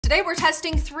Today we're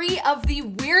testing 3 of the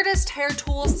weirdest hair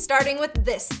tools, starting with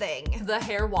this thing, the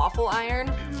hair waffle iron.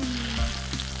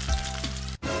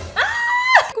 Why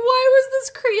was this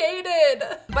created?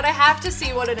 But I have to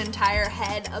see what an entire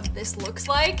head of this looks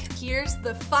like. Here's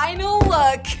the final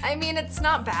look. I mean, it's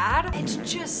not bad. It's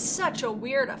just such a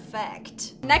weird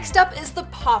effect. Next up is the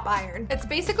pop iron. It's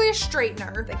basically a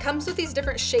straightener that comes with these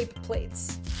different shape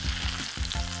plates.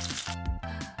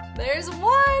 There's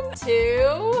 1,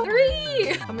 2,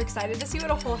 3. I'm excited to see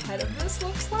what a whole head of this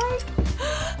looks like.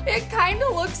 It kind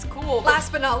of looks cool.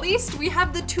 Last but not least, we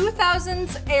have the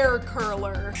 2000s air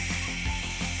curler.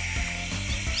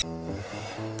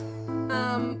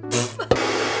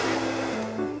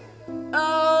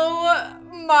 Oh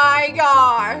my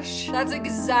gosh. That's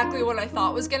exactly what I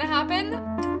thought was gonna happen.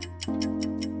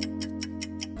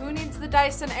 Who needs the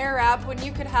Dyson Airwrap when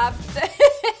you could have this?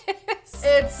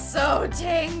 It's so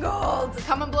tangled.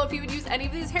 Comment below if you would use any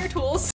of these hair tools.